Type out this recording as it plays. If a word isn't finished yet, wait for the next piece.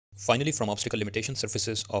Finally, from obstacle limitation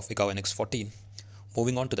surfaces of ICAO Annex 14,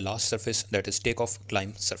 moving on to the last surface, that is takeoff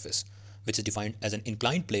climb surface, which is defined as an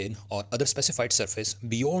inclined plane or other specified surface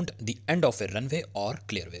beyond the end of a runway or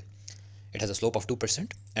clearway. It has a slope of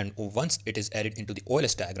 2%, and once it is added into the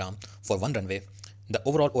OLS diagram for one runway, the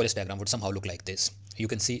overall OLS diagram would somehow look like this. You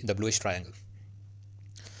can see the bluish triangle.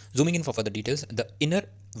 Zooming in for further details, the inner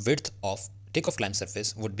width of takeoff climb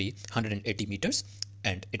surface would be 180 meters,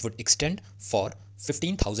 and it would extend for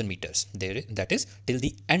 15,000 meters, that is till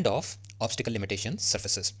the end of obstacle limitation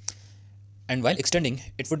surfaces. And while extending,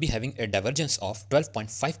 it would be having a divergence of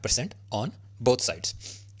 12.5% on both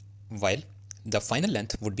sides, while the final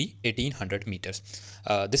length would be 1800 meters.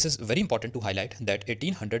 This is very important to highlight that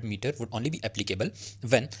 1800 meter would only be applicable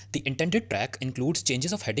when the intended track includes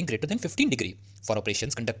changes of heading greater than 15 degree for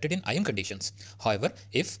operations conducted in IM conditions. However,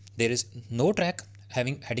 if there is no track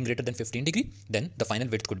having heading greater than 15 degree, then the final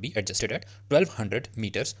width could be adjusted at 1200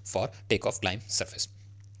 meters for takeoff climb surface.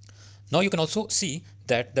 Now you can also see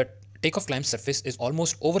that the takeoff climb surface is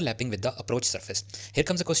almost overlapping with the approach surface. Here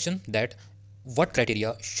comes a question that what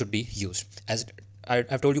criteria should be used. As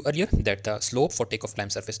I've told you earlier that the slope for takeoff climb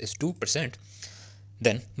surface is 2%.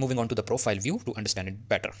 Then moving on to the profile view to understand it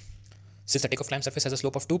better. Since the takeoff climb surface has a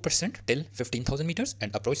slope of 2% till 15,000 meters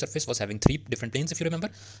and approach surface was having three different planes, if you remember,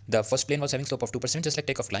 the first plane was having slope of 2% just like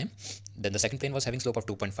takeoff climb. Then the second plane was having slope of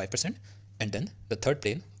 2.5%, and then the third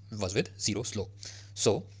plane was with zero slope.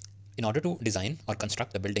 So in order to design or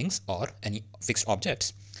construct the buildings or any fixed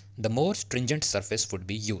objects, the more stringent surface would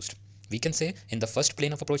be used. We can say in the first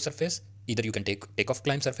plane of approach surface, either you can take takeoff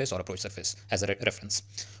climb surface or approach surface as a reference.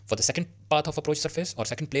 For the second path of approach surface or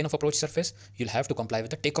second plane of approach surface, you'll have to comply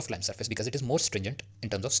with the takeoff climb surface because it is more stringent in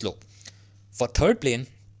terms of slope. For third plane,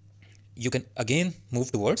 you can again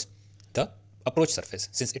move towards the approach surface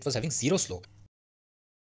since it was having zero slope.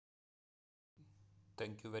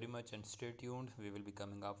 Thank you very much and stay tuned. We will be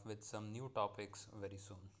coming up with some new topics very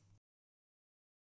soon.